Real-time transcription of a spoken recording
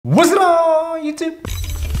What's going on, YouTube?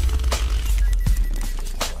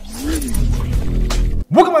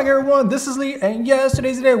 Welcome back, everyone. This is Lee, and yes,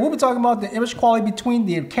 today's the day we'll be talking about the image quality between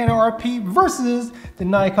the Canon RP versus the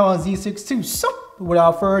Nikon Z6 II. So,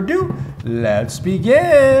 without further ado, let's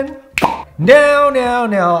begin. Now,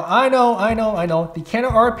 I know. The Canon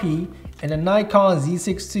RP and the Nikon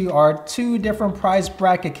Z6 II are two different price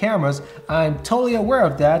bracket cameras. I'm totally aware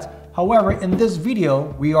of that. However, in this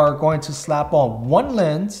video, we are going to slap on one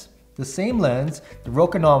lens, the same lens, the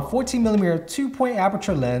Canon 14mm 2-point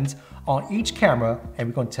aperture lens on each camera, and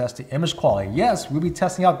we're going to test the image quality. Yes, we'll be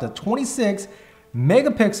testing out the 26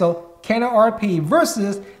 megapixel Canon RP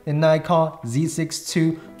versus the Nikon Z6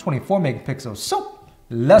 II 24 megapixels. So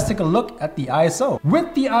let's take a look at the ISO.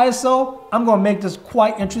 With the ISO, I'm going to make this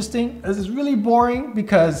quite interesting. This is really boring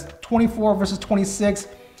because 24 versus 26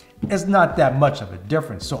 it's not that much of a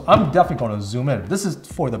difference. So I'm definitely going to zoom in. This is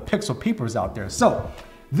for the pixel peepers out there. So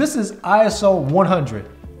this is ISO 100.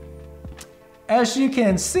 As you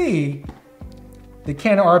can see, the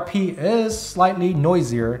Canon RP is slightly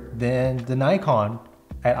noisier than the Nikon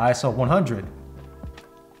at ISO 100.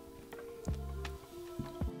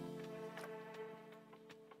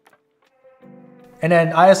 And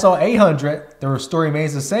then ISO 800, the story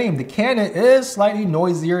remains the same. The Canon is slightly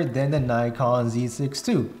noisier than the Nikon Z6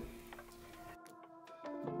 II.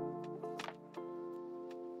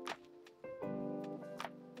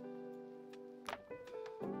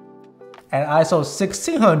 At ISO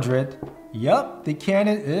 1600, yep, the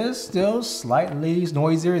Canon is still slightly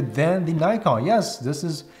noisier than the Nikon. Yes, this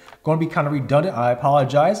is going to be kind of redundant. I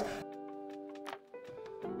apologize.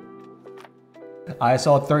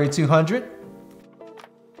 ISO 3200.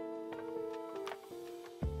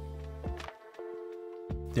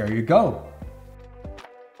 There you go.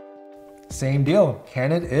 Same deal.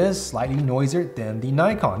 Canon is slightly noisier than the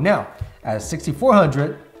Nikon. Now, at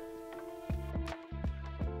 6400,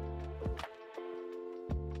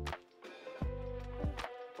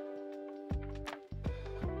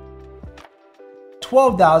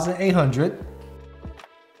 $12,800.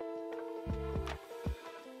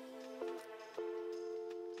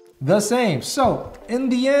 The same. So in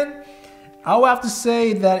the end, I would have to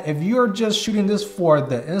say that if you're just shooting this for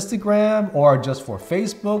the Instagram or just for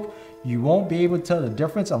Facebook, you won't be able to tell the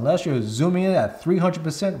difference unless you're zooming in at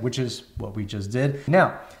 300%, which is what we just did.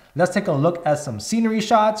 Now, let's take a look at some scenery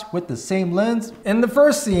shots with the same lens. In the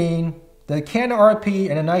first scene, the Canon RP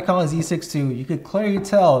and the Nikon Z6 II, you could clearly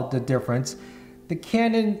tell the difference. The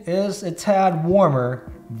Canon is a tad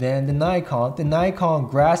warmer than the Nikon. The Nikon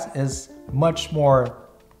grass is much more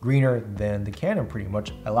greener than the Canon, pretty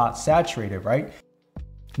much a lot saturated, right?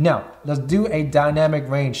 Now, let's do a dynamic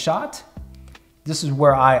range shot. This is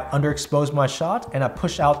where I underexpose my shot and I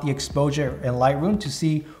push out the exposure in Lightroom to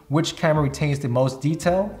see which camera retains the most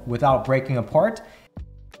detail without breaking apart.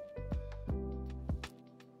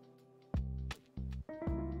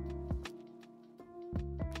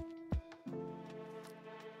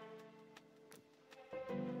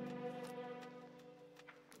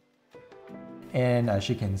 And as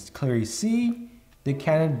you can clearly see, the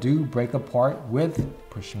Canon do break apart with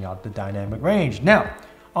pushing out the dynamic range. Now,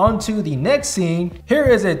 on to the next scene. Here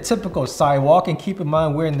is a typical sidewalk, and keep in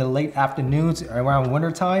mind we're in the late afternoons around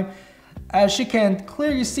winter time. As you can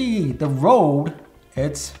clearly see, the road,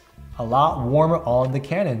 it's a lot warmer on the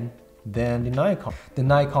Canon than the Nikon. The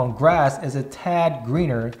Nikon grass is a tad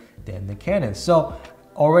greener than the Canon. So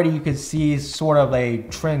already you can see sort of a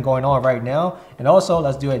trend going on right now. And also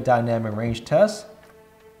let's do a dynamic range test.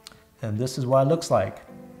 And this is what it looks like.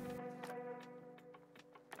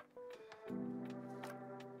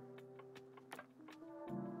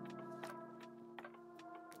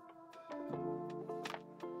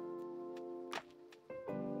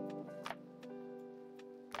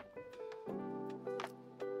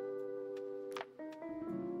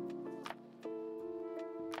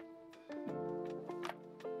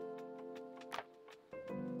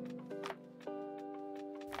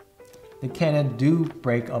 The Canon do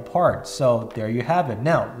break apart. So there you have it.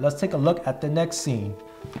 Now let's take a look at the next scene.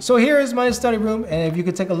 So here is my study room, and if you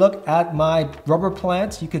could take a look at my rubber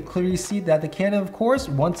plants, you could clearly see that the Canon, of course,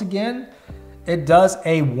 once again, it does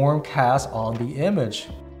a warm cast on the image.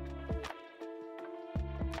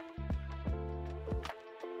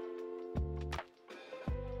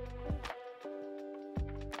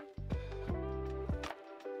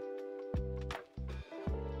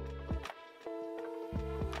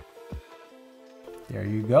 There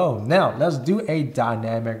you go. Now let's do a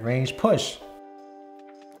dynamic range push.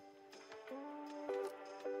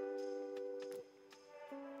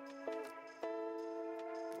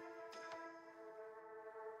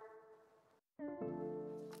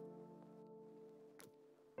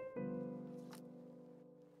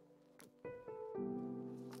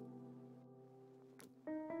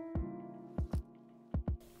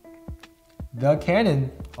 the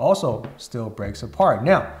Canon also still breaks apart.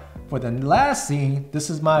 Now, for the last scene, this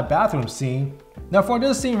is my bathroom scene. Now for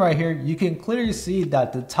this scene right here, you can clearly see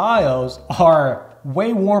that the tiles are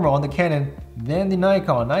way warmer on the Canon than the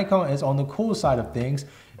Nikon. Nikon is on the cool side of things,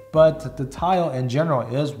 but the tile in general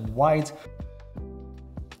is white.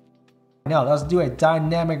 Now let's do a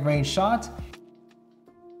dynamic range shot.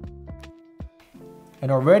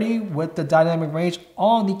 And already with the dynamic range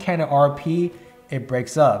on the Canon RP, it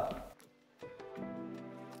breaks up.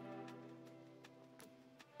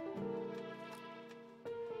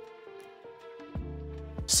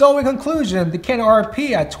 So in conclusion, the Canon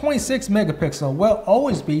RP at 26 megapixel will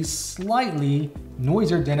always be slightly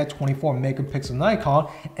noisier than a 24 megapixel Nikon,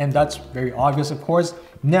 and that's very obvious, of course.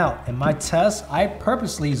 Now, in my test, I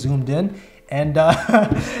purposely zoomed in, and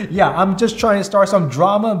yeah, I'm just trying to start some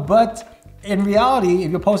drama, but in reality,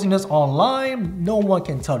 if you're posting this online, no one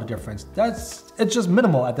can tell the difference. It's just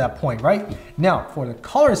minimal at that point, right? Now, for the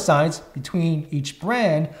color science between each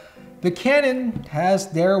brand, the Canon has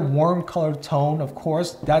their warm color tone, of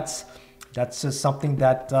course. That's just something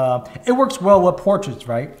that, it works well with portraits,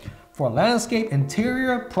 right? For landscape,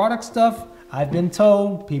 interior, product stuff, I've been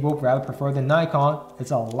told people rather prefer the Nikon. It's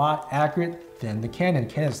a lot accurate than the Canon.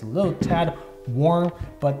 Canon's a little tad warm,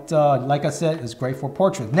 but like I said, it's great for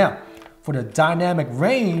portraits. Now, for the dynamic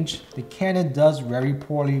range, the Canon does very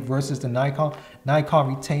poorly versus the Nikon.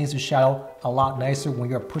 Nikon retains the shadow a lot nicer when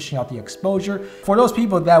you're pushing out the exposure. For those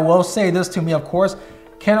people that will say this to me, of course,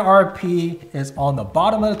 Canon RP is on the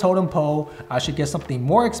bottom of the totem pole. I should get something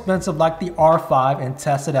more expensive like the R5 and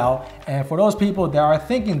test it out. And for those people that are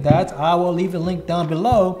thinking that, I will leave a link down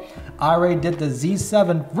below. I already did the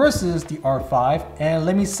Z7 versus the R5, and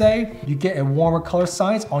let me say, you get a warmer color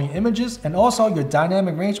science on your images, and also your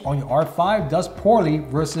dynamic range on your R5 does poorly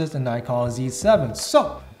versus the Nikon Z7.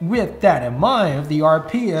 So with that in mind, if the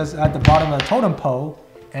RP is at the bottom of the totem pole,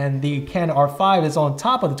 and the Canon R5 is on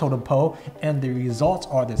top of the totem pole, and the results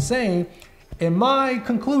are the same, in my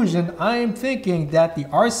conclusion, I am thinking that the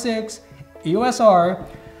R6 EOS R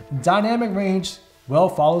dynamic range will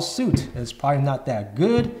follow suit. It's probably not that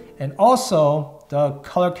good, and also the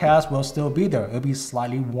color cast will still be there. It'll be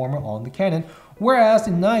slightly warmer on the Canon, whereas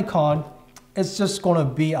the Nikon, it's just gonna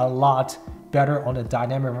be a lot better on the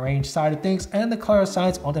dynamic range side of things, and the color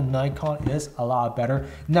science on the Nikon is a lot better.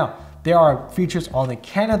 Now, there are features on the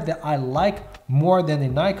Canon that I like more than the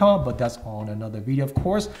Nikon, but that's on another video, of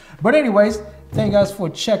course. But anyways, thank you guys for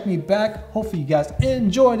checking me back. Hopefully you guys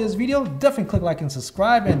enjoyed this video. Definitely click like and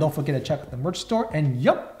subscribe, and don't forget to check out the merch store. And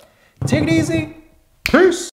yup, take it easy. Peace.